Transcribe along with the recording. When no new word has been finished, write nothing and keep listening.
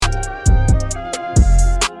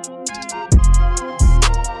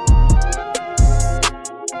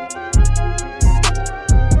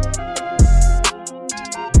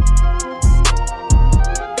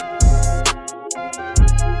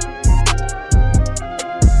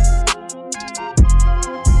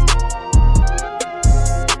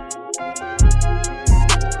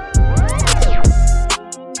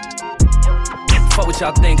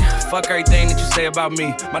y'all think? Fuck everything that you say about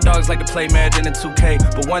me. My dogs like to play Madden and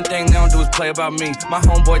 2K, but one thing they don't do is play about me. My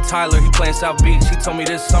homeboy Tyler, he playing South Beach. He told me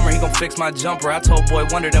this summer he gon' fix my jumper. I told Boy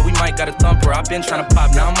Wonder that we might got a thumper. I been tryna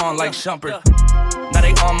pop, now I'm on like Shumpert. Now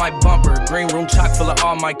they on my bumper. Green room chock full of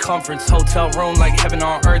all my comforts. Hotel room like heaven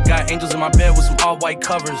on earth. Got angels in my bed with some all white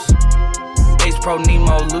covers. Ace Pro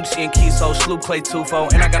Nemo, Lucci and Kiso, Sloop Clay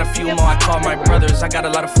Tufo, and I got a few more I call my brothers. I got a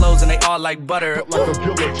lot of flows and they all like butter.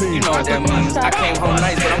 You know what that means. I came home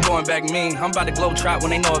nice, but I'm going back mean. I'm about to globe trot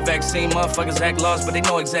when they know a vaccine. Motherfuckers act lost, but they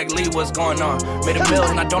know exactly what's going on. Made a bill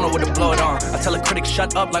and I don't know what to blow it on. I tell a critic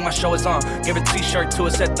shut up like my show is on. Give a t-shirt to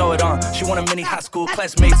her, said throw it on. She want a mini high school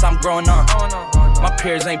classmates, I'm growing on. My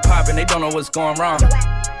peers ain't popping, they don't know what's going wrong.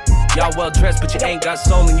 Y'all well dressed, but you ain't got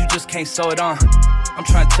soul and you just can't sew it on. I'm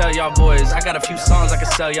trying to tell y'all boys, I got a few songs I can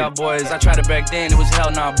sell y'all boys. I tried it back then, it was hell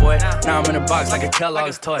nah, boy. Now I'm in a box like a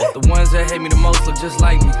Kellogg's toy. The ones that hate me the most look just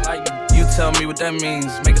like me. You tell me what that means.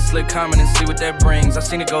 Make a slick comment and see what that brings. I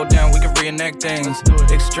seen it go down, we can reenact things.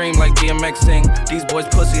 Extreme like DMX sing. These boys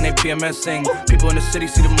pussy and they PMS sing. People in the city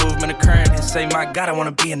see the movement occurring and say, my God, I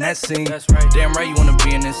wanna be in that scene. Damn right you wanna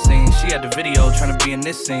be in this scene. She had the video trying to be in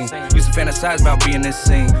this scene. Used to fantasize about being this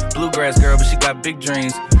scene. Bluegrass girl, but she got big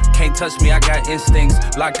dreams. Can't touch me, I got instincts.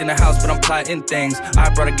 Locked in the house, but I'm plotting things. I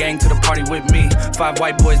brought a gang to the party with me. 5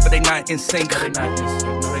 white boys, but they not in sync. No, they not in sync.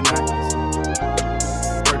 No, they not in sync.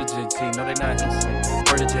 Word to JT, no, they not in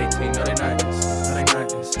sync. Word to JT, no, they not in sync. No, they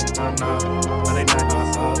not in sync. No, they not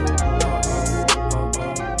in sync.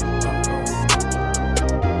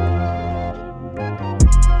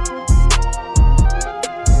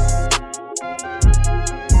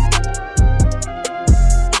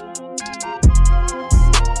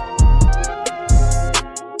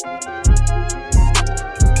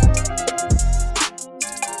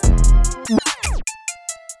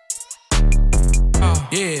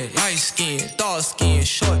 Yeah, light skin, dark skin,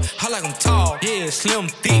 short, I like them tall. Yeah, slim,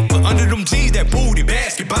 thick, but under them jeans, that booty,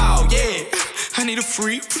 basketball. Yeah, I need a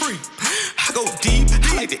freak. I go deep,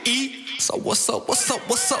 I like to eat. So what's up? What's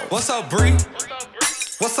up, Bree?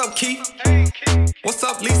 What's up, Keith? What's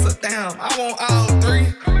up, Lisa? Damn, I want all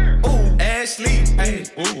 3. Ooh, Ashley, hey,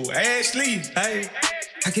 hey.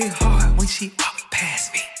 I get hard when she walk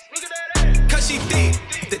past me. Cause she thick.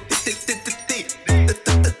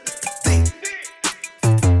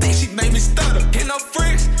 Made me stutter in her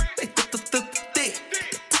freaks.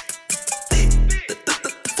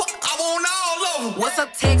 I want all of them. What's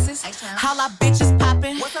up, Texas? How our bitches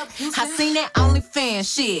poppin'? What's up, Houston? I seen that OnlyFans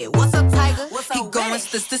shit. What's up, Tiger? What's up, he going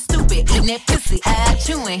stupid. In that pussy, I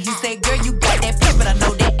chewin'. He said, girl, you got that pep, but I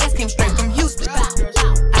know that ass came straight from Houston. I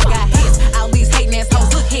got hits. All these hatin' ass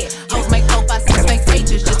hoes, look here. Hoes make 4, 5, 6 fake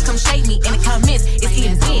pages. Just come shade me in the comments. It's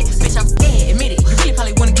eating dead. Bitch, I'm scared. Admit it. You really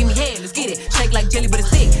probably wanna give me head. Let's get it. Shake like jelly, but it's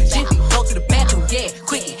thick. Jiffy, go to the bathroom, yeah.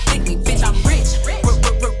 Quickie, lick me, bitch, I'm rich.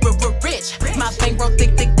 Rich. My bankroll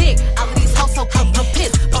thick. All of these hoes so come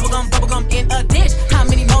piss. Bubblegum in a dish. How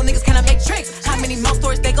many more niggas can I make tricks? How many more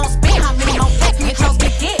stories they gon' spin? How many more packs me and Charles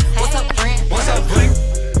can get? What's up, friend? What's up, friend?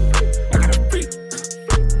 I got a freak.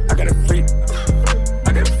 I got a freak.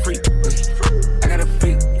 I got a freak. I got a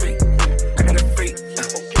freak. I got a freak.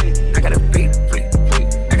 I got a freak.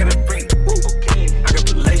 I got a freak. I got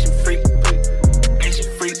Malaysian freak. Asian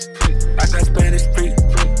freaks. I got Spanish freak.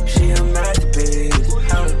 She a masterpiece.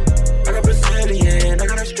 I got Brazilian. I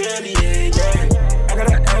got Australian. Yeah. I got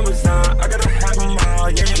an Amazon. I gotta have them all.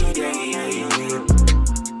 Yeah.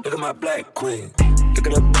 Look at my black queen. Look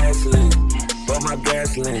at her Vaseline. Bought my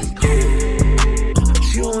gasoline. Yeah.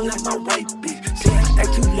 She don't like my white bitch. Say I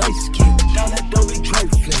act too light skin. Now that don't be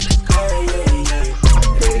trifling. Yeah.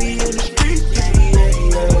 Lady in the street. Yeah.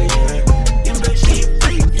 You bet she a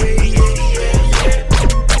freak. Yeah.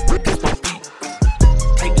 That's my feet.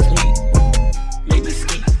 Take this meat. Make this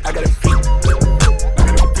ski. I got a freak. I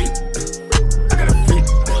got a freak. I got a freak.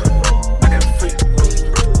 I got a freak.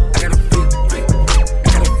 I got a freak.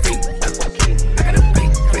 I got a freak. I got a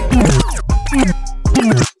freak.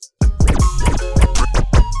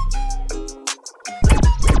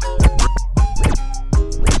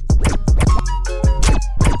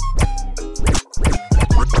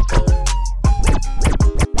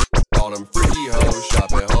 All them freaky hoes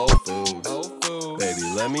shop at Whole Foods. Baby,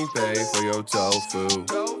 let me pay for your tofu.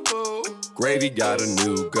 Gravy got a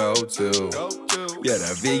new go-to. Yeah,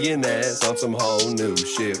 that vegan ass on some whole new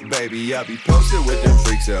shit. Baby, I be posted with them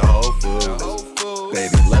freaks at Whole Foods.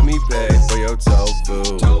 Baby, let me pay for your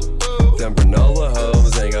tofu. Them granola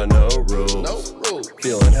hoes ain't got no rules.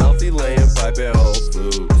 Feeling healthy, laying pipe at Whole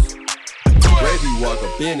Foods. Gravy walk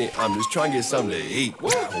up in it, I'm just trying to get something to eat.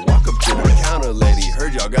 Walk up to the counter, lady,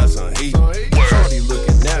 heard y'all got some heat. Shorty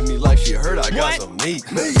looking Nab me like she heard I got some meat.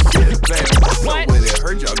 Bam, what's up with it?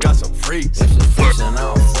 Heard y'all got some freaks. If the fixin'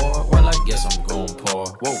 out for, well, I guess I'm gon' pour.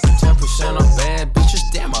 Whoa, 10% on bad bitches,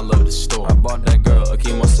 damn, I love the store. I bought that girl a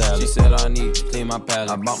chemo salad. She said I need to clean my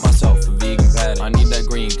palate. I bought myself a vegan patty. I need that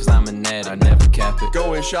green, cause I'm an addict. I never cap it.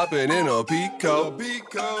 Going shopping in a Pico.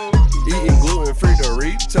 Eating gluten-free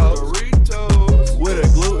Doritos. With a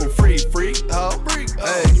gluten-free freak hoe.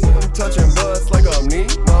 Hey, I'm touching butts like I'm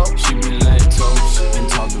Nemo. She be lactose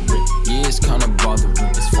intolerant. Yeah, it's kinda bothering.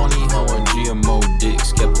 It's funny how our GMO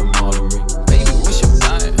dicks kept them hollering. Baby, what's your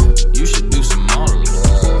diet? You should do some modeling.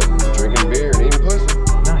 Drinking beer and eating pussy.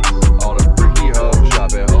 Nice. All the freaky hoes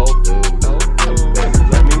shop at Whole Foods. Baby,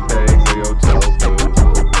 let me pay for your tofu.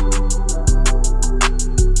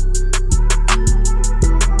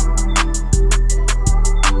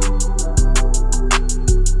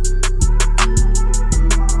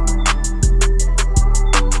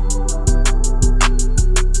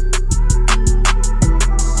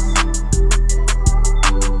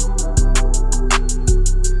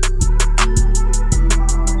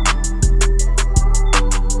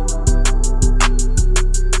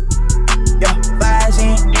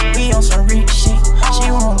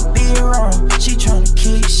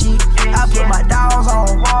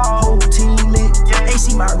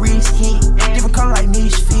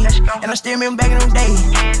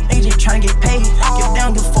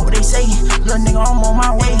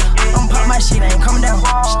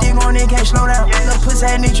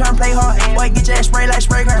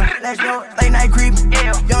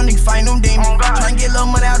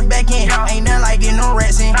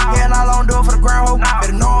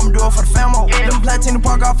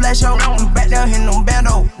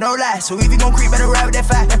 So if you gon' creep, better ride with that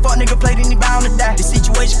fight. That fuck nigga played and he bound to die. The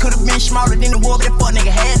situation could've been smaller than the war, but that fuck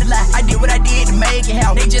nigga had to lie. I did what I did to make it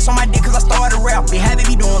happen. They just on my dick cause I started rap. Be happy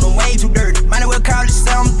be doing them way too dirty. Might as well call it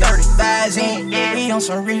 730. Thighs in, we on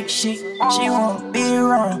some rich shit. She wanna be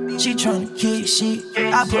wrong, she tryna kick shit.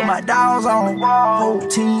 I put my dogs on, whole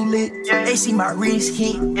team lit. They see my wrist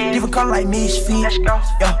hit, different color like misfit.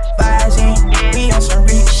 Yeah, thighs in, we on some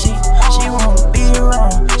rich shit. She wanna be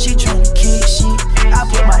wrong, she tryna kick shit. I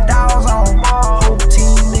put my dogs on, whole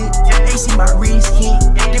team lit. They see my wrist hit,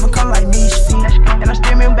 different color like misfit. And I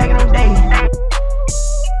still remember back in them days.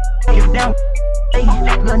 If down,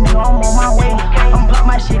 little nigga, I'm on my way. I'm pop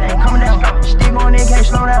my shit, ain't coming down. Still going in, can't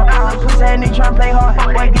slow down. Pussy ass nigga tryna play hard.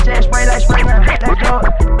 Boy, get your ass spray like spray ground. Let's go.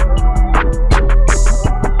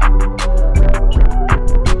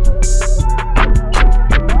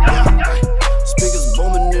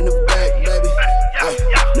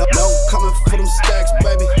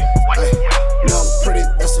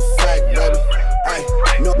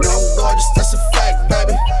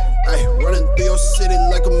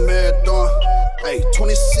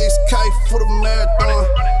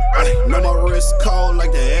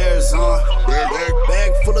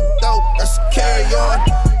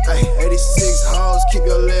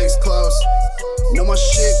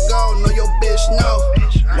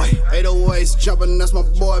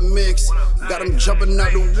 Jumping out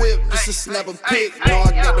the whip just to snap a pic. No, I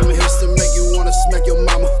got them hits to make you wanna smack your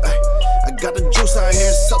mama. Ay, I got the juice out here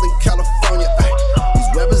in Southern California. Ay, these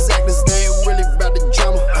rappers actors, they ain't really about the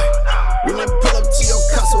drama. Ay, when they pull up to your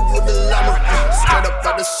casa with the llama, ay, straight up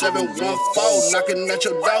out the 714, knocking at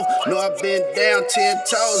your door. No, I been down 10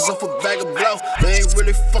 toes off a bag of blow. They ain't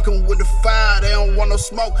really fucking with the fire, they don't want no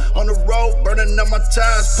smoke. On the road, burning up my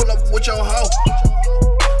tires, pull up with your hoe.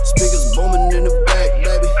 Speakers booming in the back,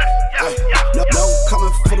 baby. Ay, no,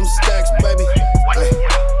 coming for them stacks, baby. Ay,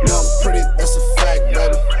 no, I'm pretty, that's a fact,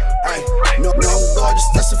 baby. Ay, no, I'm gorgeous,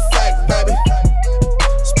 that's a fact, baby.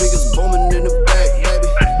 Speakers booming in the back, baby.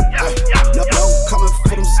 Ay, no, coming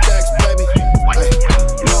for them stacks, baby. Ay,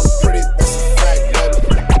 no, I'm pretty, that's a fact, baby.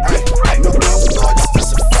 Ay, no, I'm gorgeous,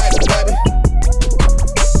 that's a fact, baby.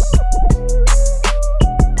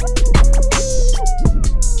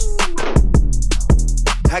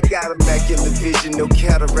 I got immaculate vision, no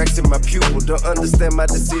cataracts in my pupil. Don't understand my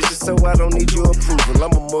decision, so I don't need your approval.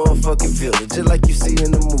 I'm a motherfucking villain, just like you see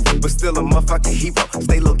in the movie. But still a motherfucking hero,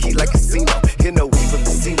 stay low-key like casino. Here no weave of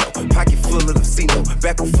casino, pocket full of the casino.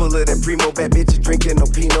 Back full of that primo, bad bitches drinking no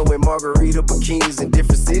Pinot and margarita bikinis. In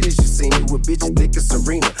different cities you see me with bitches thick as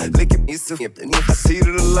Serena. Look at me, so I see to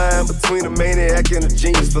the line between a maniac and a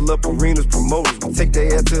genius. Fill up arenas, promoters, we take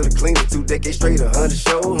their ass to the cleaner. 2 decades straight, 100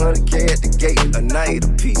 shows, 100K at the gate. A night, a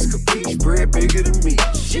piece, capiche, bread bigger than me.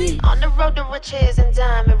 Shit. On the road to the riches and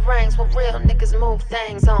diamond rings. When real niggas move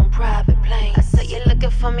things on private planes. I say you looking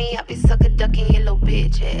for me, I be sucker ducking your little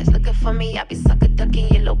bitch ass. Looking for me, I be sucker ducking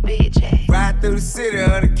your little bitch ass. Ride through the city,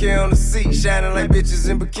 100K on the seat. Shining like bitches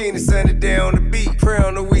in bikinis, sunny day on the beat. Pray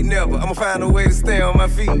on the week never, I'ma find a way to stay on my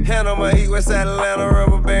feet. Hand on my heat, west side Atlanta,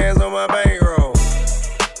 rubber bands on my bankroll.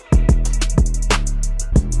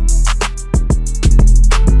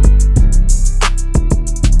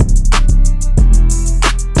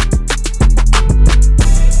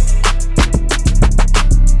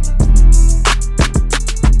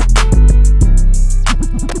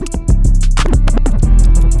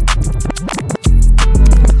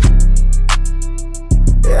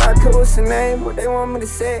 What's the name? What they want me to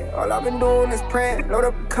say? All I've been doing is praying. Load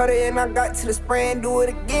up a cutter and I got to the spray and do it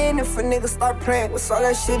again if a nigga start playing. What's all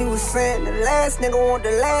that shit he was saying? The last nigga want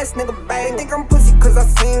the last nigga bang. Think I'm pussy cause I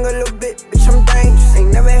sing a little bit. Bitch, I'm dangerous.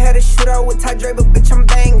 Ain't never had a shootout with Ty Dre, but bitch, I'm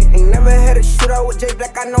banging. Ain't never had a shootout with Jay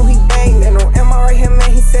Black, I know he banged. And on MR right here,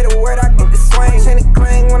 man, he said a word, I get the swing. Chain and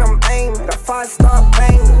clang when I'm aiming. Got 5-star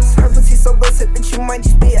bangers. Her pussy so good, said bitch, you might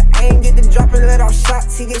just be an aim. Get the drop and let off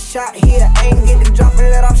shots, he get shot. He a aim. Get the drop and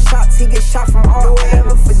let off shots, he get shot from all. Do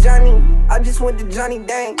whatever for Johnny. I just went to Johnny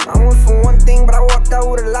Dang. I went for one thing, but I walked out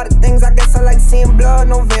with a lot of things. I guess I like seeing blood,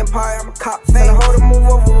 no vampire. I'm a cop fan. Tell a hoe to move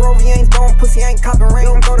over, Rover, you ain't throwing pussy, I ain't copping ring.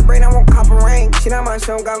 Don't throw the brain, I won't cop a ring. She not my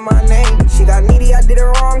show, got my name. She got needy, I did it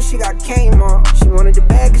wrong, she got came on. She wanted the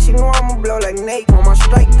bag, cause she knew I'ma blow like Nate. On my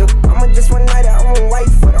strike though, I'ma just one night, I won't wait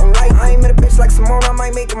for it. I'm right, I ain't met a bitch like Simone, I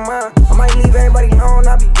might make it mine. I might leave everybody alone,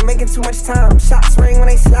 I be making too much time. Shots ring when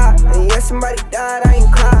they slide, and yeah, somebody died, I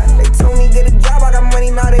ain't cried. They told me get a job, I got money,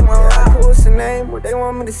 now they want ride. What's the name? What they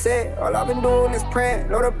want me to say? All I've been doing is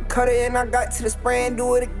praying. Load up a cutter and I got to the spray and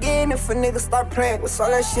do it again if a nigga start playing. What's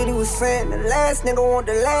all that shit he was saying? The last nigga want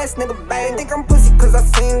the last nigga bang. Think I'm pussy cause I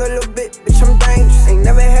sing a little bit. Bitch, I'm dangerous. Ain't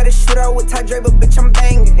never had a shootout with Ty Dre, but bitch, I'm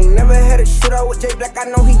banging. Ain't never had a shootout with Jay Black, I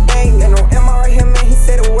know he banging. And on MR right here, man, he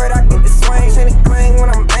said a word, I get the swing. Chain and clang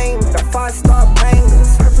when I'm aiming. Got 5-star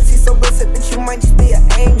bangers. Her pussy so good, said bitch, you might just be an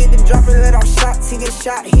aim. Get the drop and let off shots, he get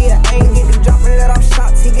shot, he a aim. Get the drop and let off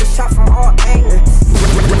shots, he get shot from all angles.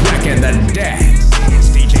 Back in the day, it's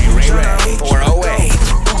djrayray08.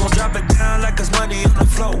 Who gon' drop it down like it's money on the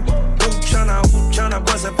floor? Who tryna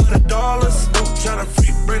bust it for the dollars? Who tryna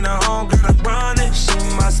freak, bring her home, girl, I'm running. She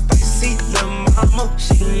my spicy little mama.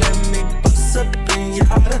 She let me bust up in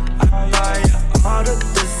yada. I buy her all the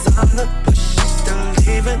designer, but she still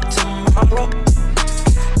leaving tomorrow.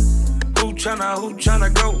 Who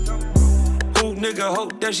tryna go? Who nigga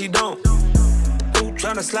hope that she don't? Who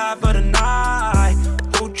tryna slide for the night?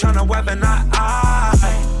 Who tryna weapon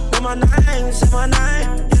eye? With my name, say my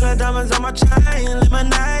name. Yellow diamonds on my chain,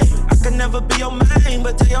 lemonade. I can never be your main,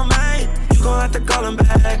 but tell your main you gon' have to call him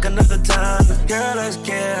back another time. Girl, let's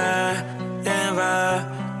get high and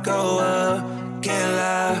vibe, go up, get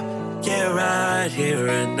loud, get right here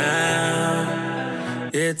and now.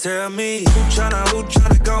 Yeah, tell me who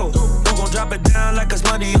tryna go? Who gon' drop it down like it's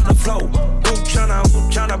money on the floor? Who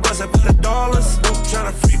tryna bust it for the dollars? Who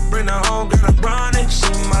tryna freak, bring her home, girl, I'm running. She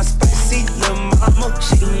my spicy little mama.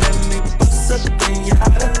 She let me bust up in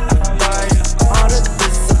yada. I buy her all the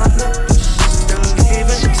designer, but she still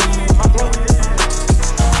leaving tomorrow.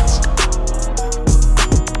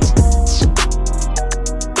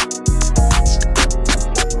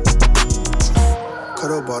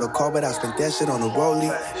 Could've bought a car, but I spent that shit on a rollie.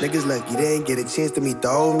 Niggas lucky they ain't get a chance to meet the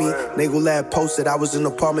old me. Nigga lad posted I was in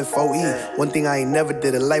apartment 4E. One thing I ain't never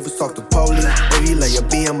did in life was talk to police. Baby, let your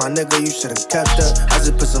B on my nigga, you should've kept her. I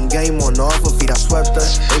just put some game on the offer feet, I swept her.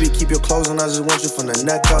 Baby, keep your clothes on, I just want you from the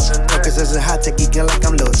neck up. Cause as a hot tech geekin' like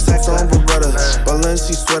I'm Lil Tech. So I'm a brother.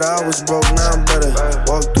 Balenci sweater, I was broke, now I'm better.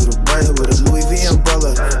 Walk through the brand with a Louis V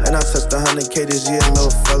umbrella. And I touched 100K this year, little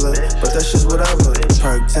fella. But that shit's whatever.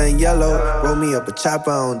 Perk 10 yellow, roll me up a chopper,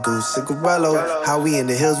 I don't do cigarello. How we in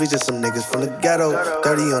the hills, we just some niggas from the ghetto.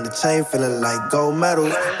 30 on the chain, feeling like gold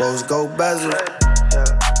medals. Rose gold bezel.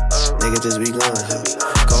 Nigga just be going.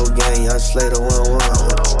 Gold gang, young Slater 1-1.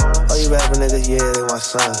 Oh, you rapping niggas, yeah, they my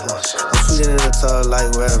son. I'm shooting in the tub like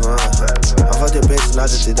wherever. I fucked your bitch and I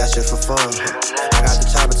just did that shit for fun. I got the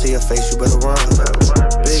chopper to your face, you better run.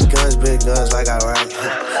 Big guns like I ride.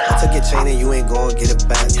 I took your chain and you ain't gon' get it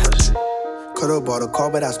back. Could've bought a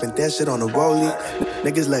car, but I spent that shit on a rollie.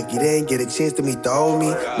 Niggas lucky they ain't get a chance to meet the old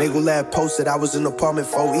me. Nigga lad posted I was in apartment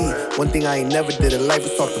 4E. One thing I ain't never did in life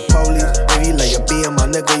was talk to police. Baby, let your B on my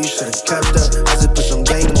nigga, you should've kept her. I just put some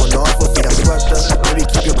game on the offer feet, I swept her. Baby,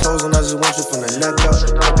 keep your clothes on, I just want you from the neck up.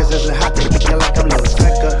 Cause it's a hot thing, like I'm Lil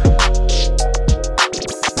Tech up.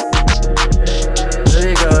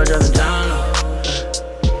 Big girl driving down low.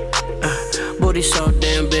 Booty so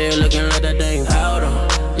damn big, looking like that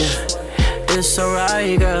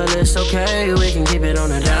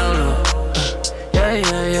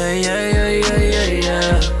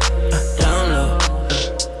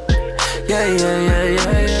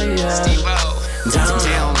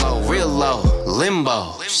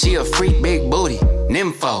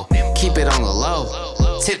it on the low.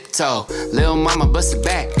 Tiptoe, lil' mama bust it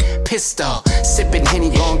back. Pistol, sippin'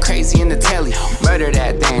 Henny, going crazy in the telly. Murder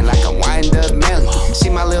that thing like a wind-up melly. She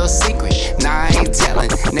my little secret, nah, I ain't tellin'.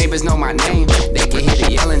 Neighbors know my name, they can hear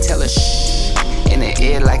the yellin'. Tell her shh, in the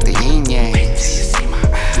ear like the yin-yangs.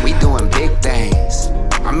 We doing big things.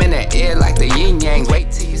 I'm in the ear like the yin-yangs.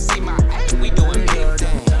 Wait till you see my ass, we doing big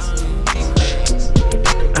things.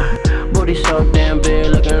 Booty so damn big,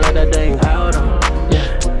 looking like that dang powder.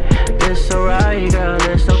 Yeah, it's alright, girl,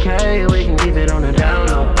 it's okay. We can keep it on the down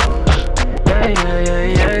low. Yeah.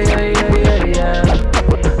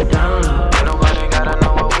 Down low. Ain't nobody gotta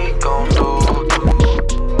know what we gon' do.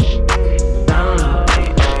 Down low.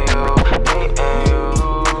 Me and you.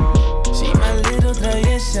 She my little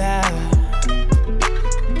traviesa.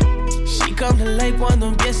 She come to life cuando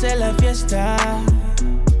empiece la fiesta.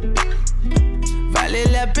 Vale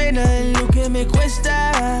la pena lo que me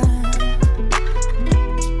cuesta.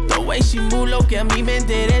 The way she move lo que a mí me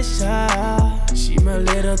interesa. She my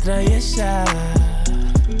little traviesa.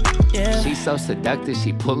 Yeah. She so seductive,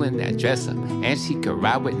 she pulling that dress up. And she could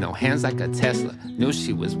ride with no hands like a Tesla. Knew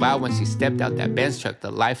she was wild when she stepped out that Benz truck. The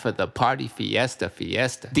life of the party, fiesta.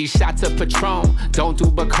 These shots of Patron, don't do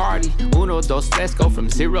Bacardi. Uno, dos, tres, go from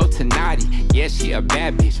 0 to 90. Yeah, she a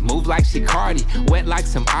bad bitch, move like she Cardi. Wet like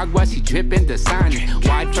some agua, she drippin' Dasani.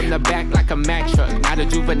 Wide from the back like a Mack truck. Not a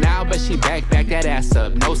juvenile, but she back that ass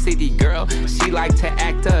up. No city girl, she like to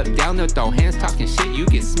act up. Down there, throw hands, talking shit, you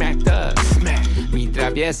get smacked up. Smack. Mi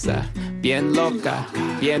traviesa, bien loca,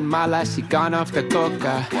 bien mala, she gone off the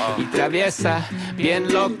coca. Mi traviesa, bien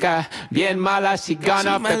loca, bien mala, she gone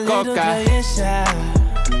off the coca.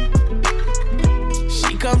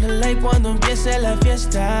 She come to life cuando empiece la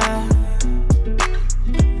fiesta.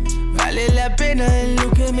 Vale la pena lo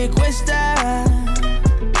que me cuesta.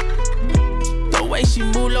 The way she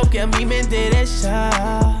move lo que a mí me interesa.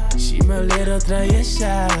 She my little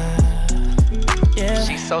traviesa. Yeah.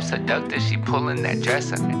 She's so seductive, she pulling that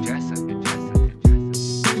dress up.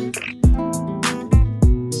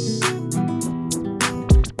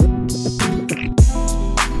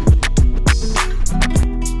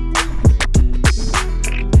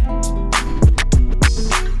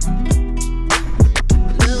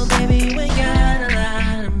 Little baby, you ain't gotta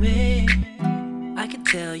lie to me. I can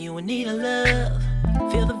tell you in need of love.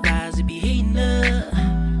 Feel the vibes, it be heating up.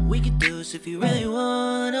 We can do this if you really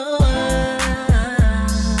wanna.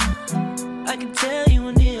 I can tell you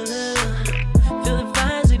I need love. Feel the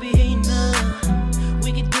vibes, it be heating up.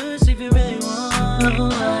 We can do this if you really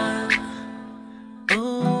want.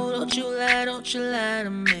 Oh, don't you lie to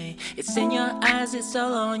me. It's in your eyes, it's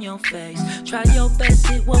all on your face. Try your best,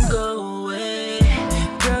 it won't go away.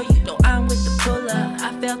 Girl, you know I'm with the puller.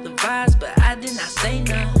 I felt the vibes, but I did not say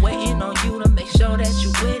nothing. Waiting on you to make sure that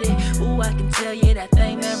you with it. Ooh, I can tell you that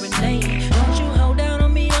thing marinating. Don't you hold down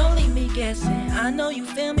on me, don't leave me guessing. I know you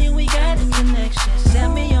feel me, we got a connection.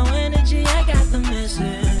 Send me your energy, I got the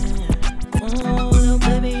message. Ooh, little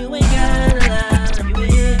baby, you ain't gotta lie to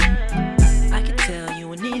me. I can tell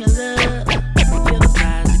you I need a love. Feel the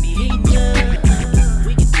vibes to be heating up.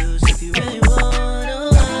 We can do this if you really wanna.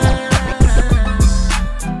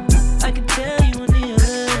 I can tell you I need a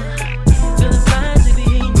love. Feel the vibes to be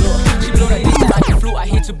heating up. She blow that dick like a flute. I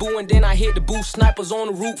hit your boo and then I hit the booth. Snipers on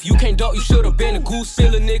the roof. You can't duck, you should've been a goose.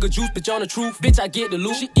 Spill a nigga juice, bitch on the truth. Bitch, I get the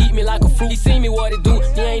loot. She eat me like a fruit. He see me what it do.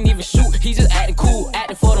 He ain't even shoot. He just acting cool,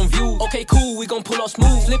 acting for them views. Okay, cool, we gon' pull up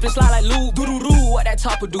smooth. Slip and slide like Lou. Doo-doo-doo, what that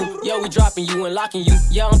topper do? Yo, we dropping you and locking you.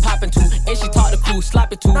 Yeah, I'm popping too. And she taught the crew,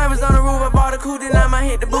 slap it too. I was on the roof, I bought a coupe, then I might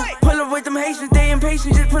hit the boot. Pull up with them Haitians, they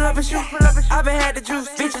impatient, just pull up and shoot. I been had the juice,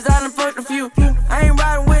 bitches, I done fucked a few. I ain't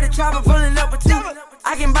riding with a chopper, pulling up with two.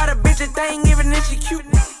 I can buy the bitch a thing, even if she cute.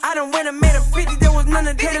 I done went and made a 50, there was none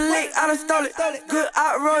of that lick. I done stole it, good,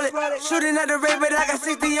 I roll it. Shooting at the rate, but I got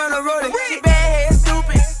 60 on the rolling. She bad head,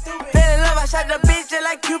 stupid. Fell in love, I shot the bitch just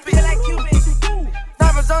like Cupid.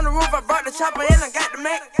 Diamonds on the roof, I brought the chopper and I got the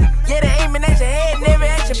Mac. Yeah, they aiming at your head, never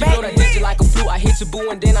at your She back. blow that dick like a flute. I hit your boo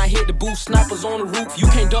and then I hit the booth. Snipers on the roof. You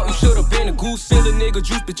can't duck, you should've been a goose. Spill a nigga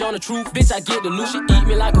juice, bitch on the truth. Bitch, I get the loot. She eat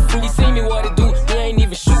me like a fruit. He see me what it do. He ain't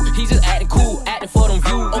even shoot. He just acting cool, acting for them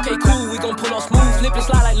views. Okay, cool, we gon' pull up smooth. Slip and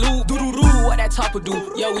slide like Lou. Doo-doo-doo, what that topper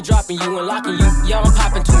do? Yo, we dropping you and locking you. Yeah, I'm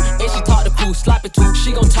popping too. And she taught the crew, slap it too.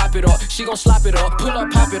 She gon' top it up, she gon' slap it up. Pull up,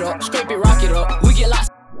 pop it up, scrape it, rock it up. We get lots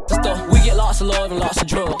of stuff. We get lots of love and lots of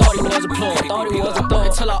drugs. Thought he was a plug, thought he was a thug.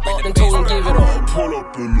 Until I upped and told him give it up. Pull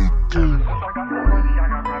up in the game.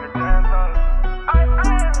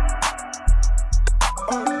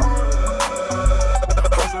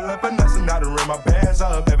 Finessing, I done ran my bands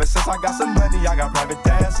up. Ever since since I got some money, I got private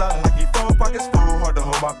dancer. I keep 4 pockets full, hard to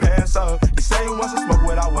hold my pants up. He say he wants to smoke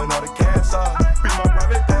without one all the cancer. Be my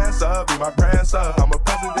private dancer, be my prancer. I'm a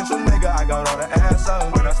presidential nigga, I got all the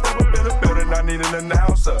answers. When I step up in the building, I need an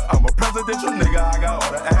announcer. I'm a presidential nigga, I got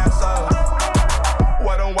all the answers.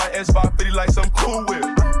 White on white S550 like some cool whip.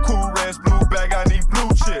 Cool ranch, blue bag, I need blue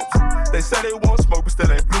chips. They say they won't smoke, but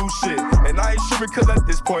still ain't blue shit. And I ain't sure because at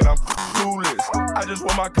this point I'm clueless. I just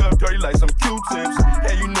want my cup dirty like some Q-tips.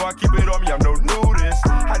 Hey, you know I keep it on me, I'm no nudist.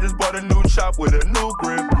 I just bought a new chop with a new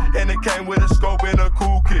grip. And it came with a scope and a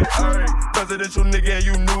cool kit. Ay, presidential nigga and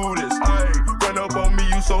you knew this. Ay, run up on me,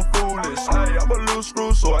 you so foolish. Ay, I'm a loose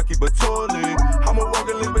screw, so I keep a toilet. I'm a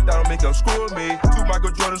walking link, but that don't make them screw me. 2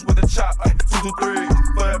 Michael Jordans with a chop, 2 to 3.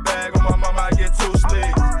 For that bag on my mama, I get 2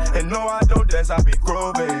 sleeves. And no, I don't dance, I be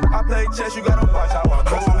grooving. I play chess, you gotta watch how I'm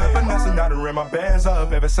moving. Finessing, I done ran my bands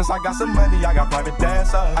up. Ever since I got some money, I got private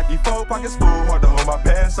dancer. I keep 4 pockets full, hard to hold my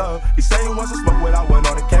pants up. He say he wants to smoke without one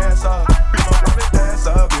all the cancer. Be my private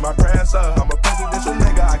dancer, be my prancer. I'm a presidential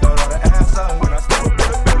nigga, I got all the answers. When I step up in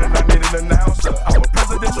the building, I need an announcer. I'm a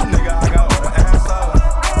presidential nigga, I got all the answers.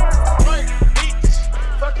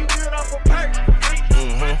 Fuck you doing off a perk.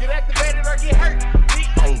 Get activated or get hurt.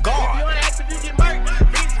 On guard. If you ain't active, you get murked.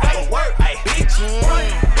 Hey, work, hey, bitch.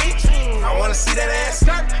 I wanna see that ass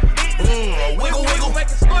skirt. Wiggle, wiggle. Make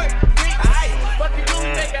it squirt. Fuck you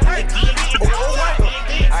doing, make it hurt.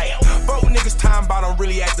 Hey, broke niggas time about I'm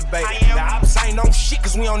really activate. Now ops ain't no shit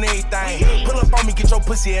cause we on everything. Pull up on me, get your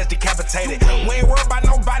pussy ass decapitated. We ain't worried about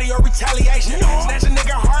nobody or retaliation. Snatch a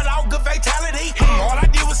nigga heart out, good fatality. All I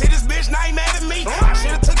did was hit this bitch, now he mad at me. I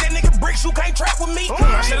should've took that nigga bricks, you can't trap with me.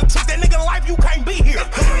 I should've took that nigga life, you can't be here.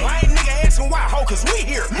 I ain't nigga asking why, ho, cause we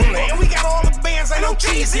here. And we got all the bands, ain't no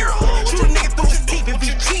cheese here. Shoot a nigga through his teeth if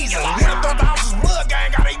he cheesing. Nigga thought the house was blood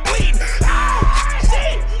gang, got they bleeding.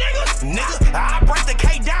 Nigga, I break the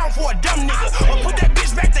K down for a dumb nigga. Or put that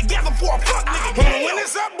bitch back together for a fuck nigga. When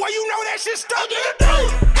it's up, boy, you know that shit stuck,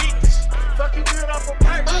 nigga.